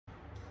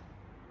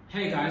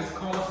Hey guys,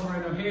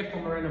 Moreno here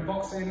from Moreno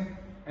Boxing,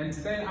 and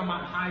today I'm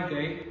at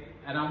Highgate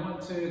and I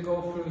want to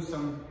go through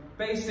some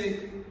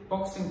basic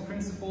boxing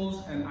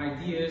principles and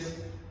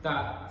ideas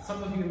that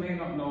some of you may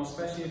not know,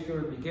 especially if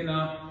you're a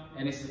beginner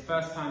and it's the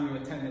first time you're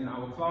attending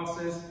our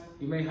classes.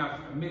 You may have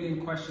a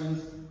million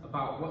questions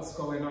about what's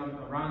going on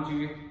around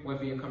you,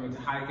 whether you're coming to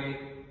Highgate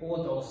or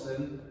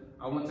Dawson.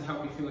 I want to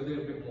help you feel a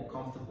little bit more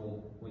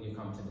comfortable when you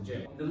come to the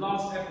gym. In the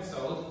last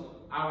episode,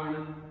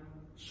 Aaron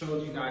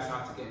showed you guys how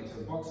to get into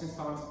a boxing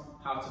stance,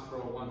 how to throw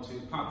a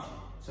 1-2 punch.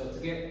 So to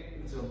get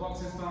into a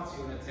boxing stance,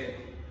 you're going to take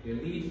your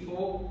lead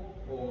foot,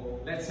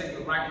 or let's say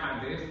you're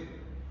right-handed.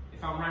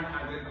 If I'm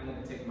right-handed, I'm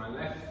going to take my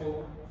left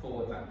foot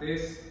forward like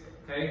this.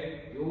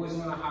 Okay? You always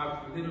want to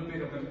have a little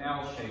bit of an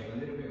L shape, a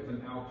little bit of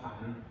an L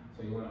pattern.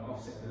 So you want to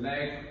offset the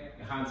leg,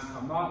 your hands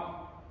come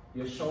up,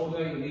 your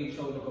shoulder, your lead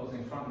shoulder goes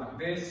in front like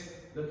this,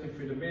 looking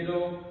through the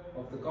middle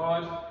of the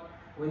guard.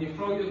 When you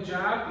throw your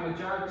jab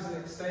is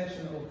an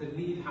extension of the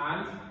lead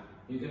hand.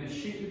 You're going to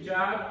shoot the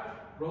jab,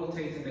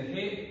 rotating the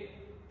hip,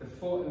 the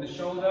foot and the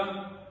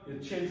shoulder. Your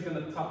chin's going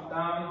to tuck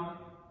down.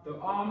 The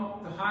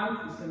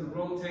hand is going to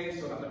rotate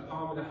so that the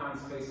palm of the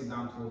hand's facing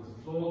down towards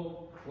the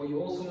floor. What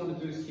you also want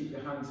to do is keep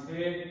your hands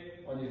here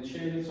on your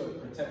chin so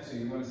it protects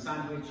you. You want to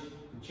sandwich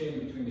the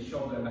chin between the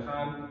shoulder and the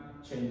hand,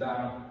 chin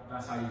down.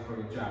 That's how you throw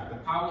your jab. The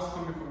power's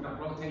coming from that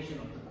rotation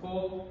of the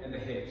core and the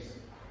hips.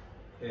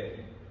 Here.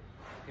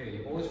 Okay,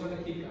 you always want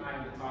to keep your eye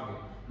on the target.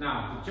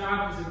 Now, the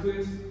jab is a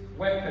good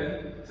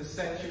weapon to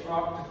set you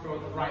up to throw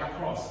the right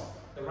cross.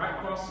 The right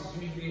cross is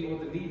usually, or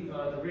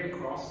the rear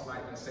cross,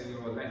 like let's say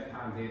you're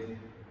left-handed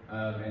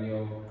and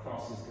your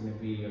cross is going to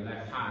be your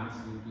left hand, so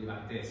you'll be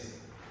like this.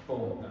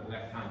 Boom, that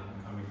left hand will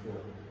be coming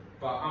forward.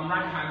 But I'm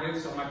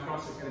right-handed, so my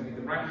cross is going to be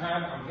the right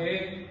hand. I'm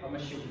here, I'm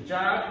going to shoot the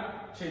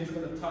jab, chin's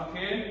going to tuck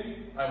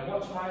in. I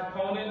watch my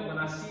opponent. When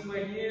I see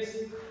where he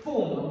is,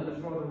 boom, I'm going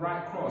to throw the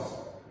right cross.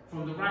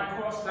 From the right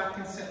cross, that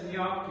can set me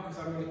up because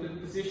I'm in a good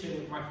position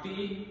with my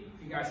feet.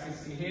 If you guys can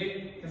see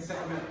here, can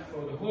set me up to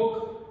throw the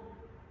hook.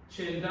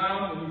 Chin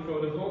down when you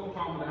throw the hook,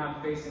 palm of the hand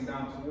facing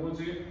down towards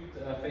you,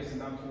 facing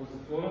down towards the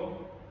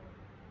floor.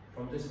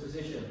 From this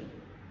position,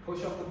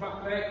 push off the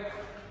back leg,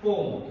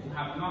 boom. You can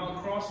have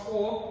another cross,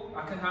 or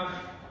I can have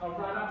a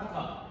right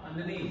uppercut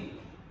underneath.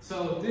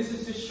 So this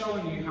is just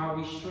showing you how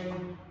we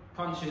string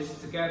punches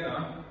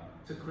together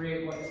to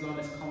create what is known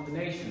as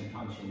combination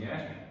punching,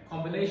 yeah?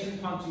 Combination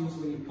punching is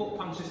when you put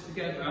punches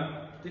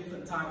together,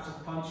 different types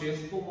of punches,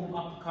 boom,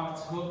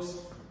 uppercuts, hooks,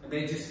 and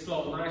they just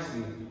flow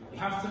nicely. You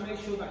have to make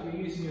sure that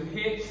you're using your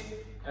hips,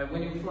 and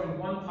when you're throwing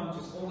one punch,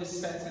 it's always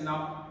setting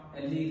up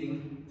and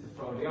leading to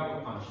throw the other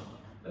punch.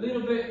 A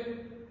little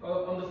bit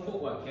on the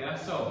footwork, yeah?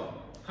 So,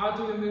 how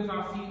do we move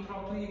our feet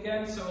properly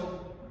again?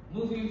 So,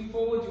 moving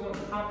forward, you want the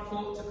front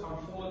foot to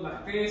come forward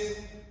like this.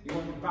 You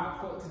want the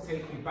back foot to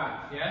take you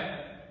back,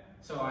 yeah?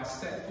 So I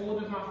step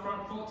forward with my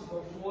front foot to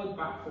go forward,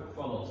 back foot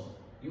follows.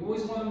 You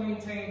always want to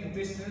maintain the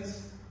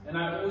distance, and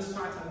I always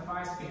try to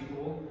advise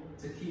people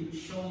to keep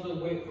shoulder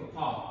width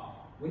apart.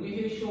 When you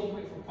hear shoulder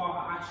width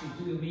apart, I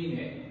actually do mean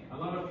it. A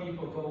lot of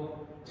people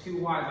go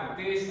too wide like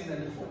this, and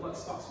then the footwork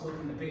starts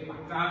looking a bit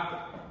like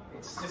that.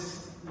 It's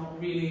just not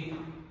really,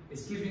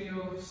 it's giving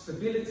you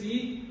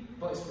stability,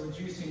 but it's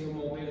reducing your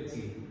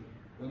mobility.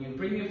 When you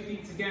bring your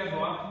feet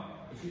together,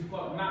 if you've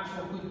got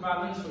natural good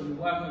balance, or you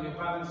work on your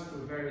balance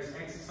through various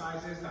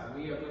exercises that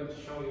we are going to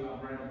show you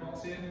at Moreno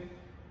Boxing,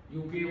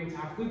 you'll be able to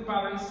have good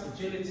balance,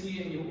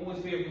 agility, and you'll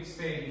always be able to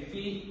stay on your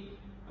feet,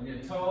 on your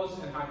toes,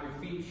 and have your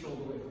feet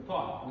shoulder width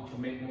apart, which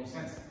will make more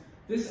sense.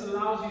 This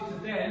allows you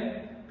to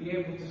then be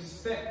able to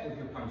step with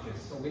your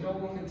punches. So we know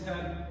we can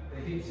turn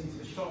the hips into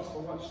the shots,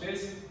 but watch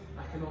this.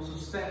 I can also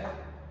step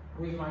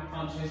with my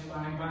punches,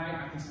 bang, bang.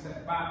 I can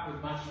step back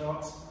with my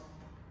shots.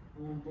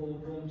 Boom,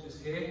 boom, boom,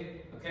 just here.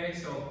 Okay,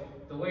 so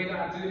the way that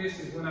I do this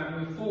is when I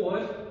move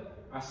forward,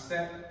 I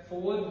step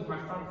forward with my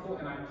front foot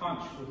and I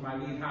punch with my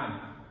lead hand.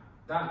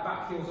 That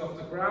back heel's off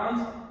the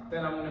ground,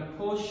 then I'm going to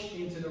push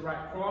into the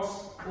right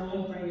cross,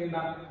 boom, bringing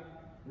that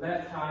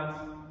left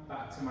hand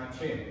back to my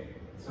chin.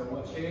 So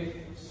watch here,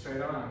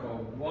 straight on, I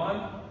go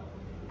 1,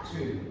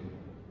 2,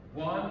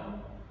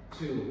 1,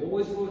 2.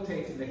 Always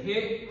rotating the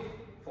hip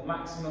for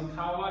maximum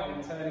power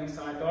and turning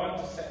side on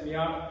to set me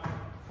up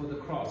for the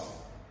cross.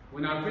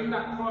 When I bring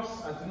that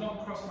cross, I do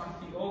not cross my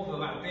feet over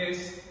like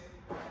this,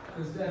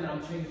 because then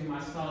I'm changing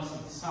my stance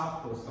into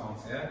southpaw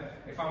stance, yeah?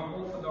 If I'm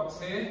orthodox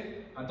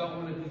here, I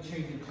don't want to be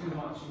changing too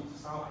much into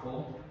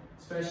southpaw,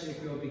 especially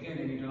if you're a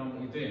beginner and you don't know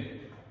what you're doing.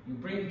 You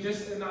bring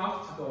just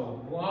enough to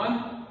go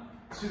 1,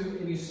 2,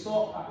 and you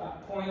stop at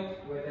that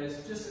point where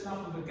there's just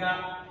enough of a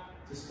gap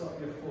to stop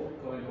your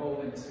foot going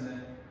over, and it's going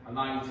to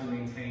allow you to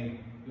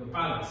maintain your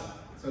balance.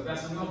 So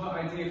that's another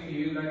idea for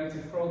you. Learning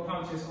to throw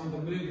punches on the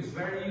move is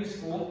very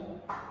useful.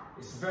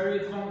 It's a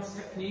very advanced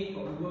technique,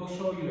 but we will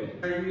show you it.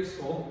 Very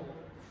useful,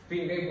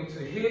 being able to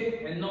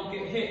hit and not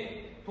get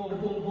hit. Boom,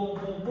 boom, boom,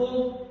 boom,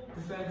 boom.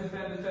 Defend,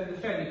 defend, defend,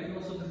 defend. You can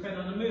also defend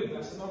on the move.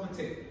 That's another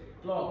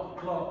tip.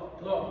 Block, block,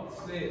 block.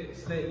 Slip,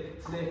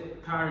 slip,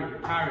 slip. Parry,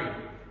 parry.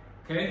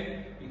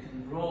 Okay? You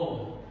can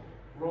roll,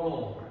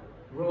 roll,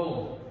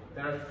 roll,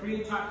 there are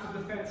 3 types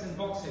of defense in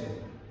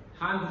boxing.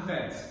 Hand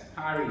defense,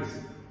 parries,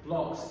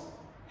 blocks.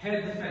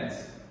 Head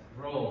defense,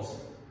 rolls,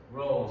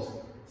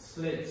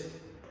 slips.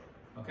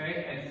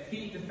 Okay, and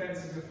feet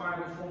defense is the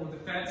final form of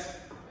defense.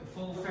 If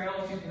all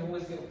fails, you can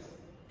always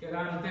get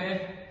out of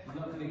there. You're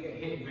not going to get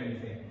hit with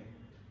anything.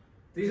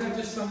 These are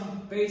just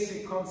some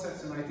basic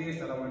concepts and ideas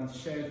that I wanted to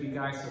share with you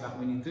guys so that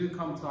when you do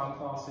come to our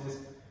classes,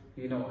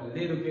 you know a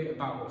little bit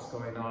about what's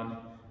going on.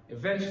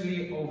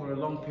 Eventually, over a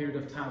long period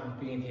of time of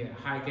being here at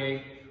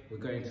Highgate, we're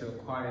going to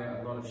acquire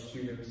a lot of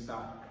students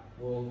that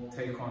will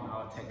take on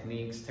our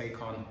techniques,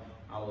 take on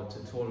our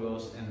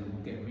tutorials, and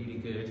will get really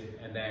good.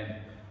 And then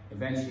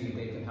eventually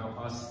they can help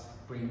us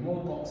bring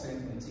more boxing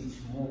and teach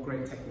more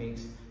great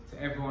techniques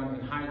to everyone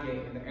in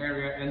Highgate, in the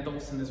area, and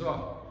Dalston as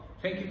well.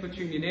 Thank you for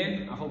tuning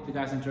in. I hope you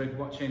guys enjoyed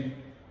watching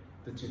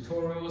the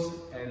tutorials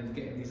and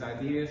getting these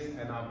ideas,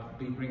 and I'll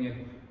be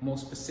bringing more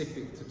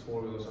specific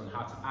tutorials on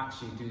how to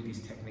actually do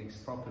these techniques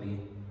properly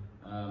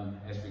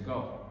as we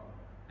go.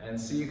 And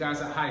see you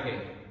guys at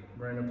Highgate.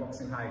 Moreno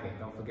Boxing Highgate.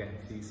 Don't forget.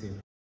 See you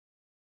soon.